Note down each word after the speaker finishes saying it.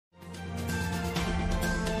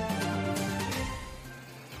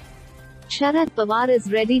Sharad Pawar is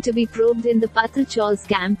ready to be probed in the Patra Chawl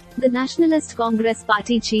scam, the Nationalist Congress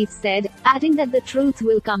Party chief said, adding that the truth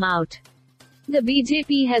will come out. The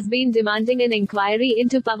BJP has been demanding an inquiry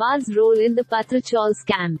into Pawar's role in the Patra Chawl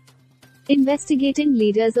scam. Investigating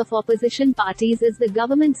leaders of opposition parties is the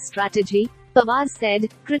government's strategy, Pawar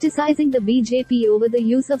said, criticizing the BJP over the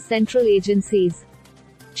use of central agencies.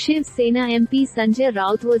 Shiv Sena MP Sanjay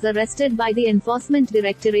Raut was arrested by the Enforcement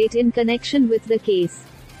Directorate in connection with the case.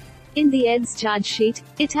 In the ED's charge sheet,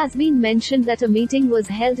 it has been mentioned that a meeting was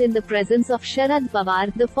held in the presence of Sharad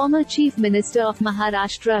Pawar, the former Chief Minister of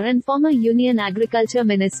Maharashtra and former Union Agriculture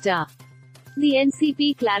Minister. The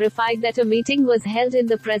NCP clarified that a meeting was held in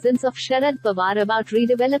the presence of Sharad Pawar about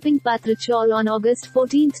redeveloping Patra Chawl on August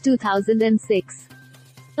 14, 2006.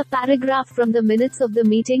 A paragraph from the minutes of the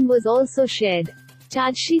meeting was also shared.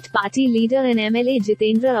 Chargesheet party leader and MLA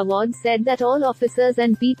Dipen Raval said that all officers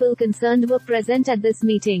and people concerned were present at this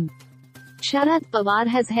meeting. Sharad Pawar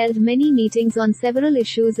has held many meetings on several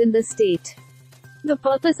issues in the state. The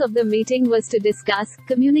purpose of the meeting was to discuss,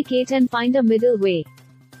 communicate and find a middle way.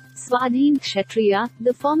 Swadhin Kshatriya,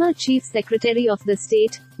 the former Chief Secretary of the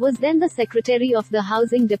state, was then the Secretary of the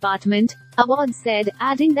Housing Department, Awad said,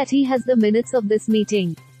 adding that he has the minutes of this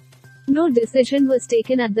meeting. No decision was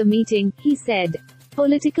taken at the meeting, he said.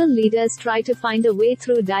 Political leaders try to find a way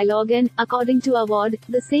through dialogue and, according to Awad,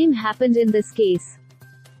 the same happened in this case.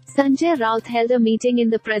 Sanjay Raut held a meeting in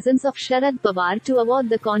the presence of Sharad Pawar to award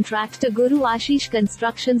the contract to Guru Ashish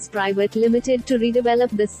Constructions Private Limited to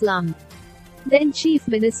redevelop the slum. Then Chief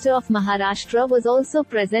Minister of Maharashtra was also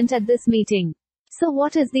present at this meeting. So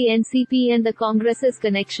what is the NCP and the Congress's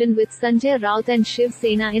connection with Sanjay Raut and Shiv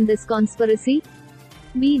Sena in this conspiracy?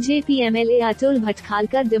 BJP MLA Atul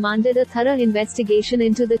Bhatkhalkar demanded a thorough investigation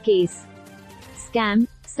into the case. Scam.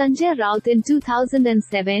 Sanjay Raut in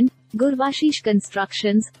 2007, Gurvashish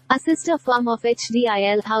Constructions, a sister firm of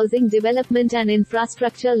HDIL Housing Development and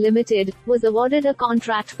Infrastructure Limited, was awarded a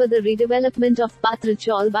contract for the redevelopment of Patra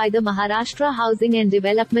Chawl by the Maharashtra Housing and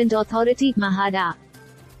Development Authority (MAHADA).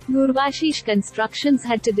 Gurvashish Constructions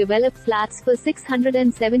had to develop flats for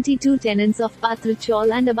 672 tenants of Patra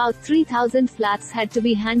Chawl and about 3,000 flats had to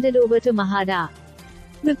be handed over to MAHADA.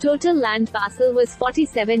 The total land parcel was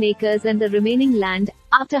 47 acres and the remaining land,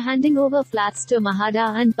 after handing over flats to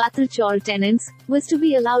MAHADA and Patra Chawl tenants, was to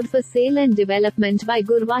be allowed for sale and development by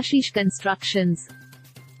Gurvashish Constructions.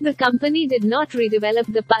 The company did not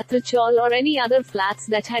redevelop the Patra Chawl or any other flats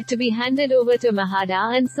that had to be handed over to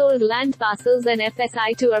MAHADA and sold land parcels and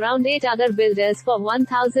FSI to around 8 other builders for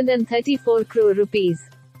 1,034 crore rupees.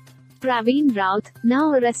 Praveen Raut, now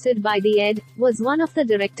arrested by the ED, was one of the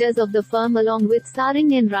directors of the firm along with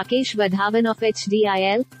Saring and Rakesh Vadhavan of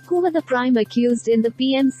HDIL, who were the prime accused in the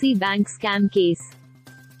PMC Bank scam case.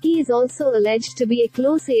 He is also alleged to be a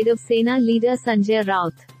close aide of Sena leader Sanjay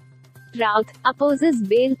Raut. Raut opposes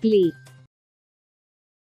bail plea.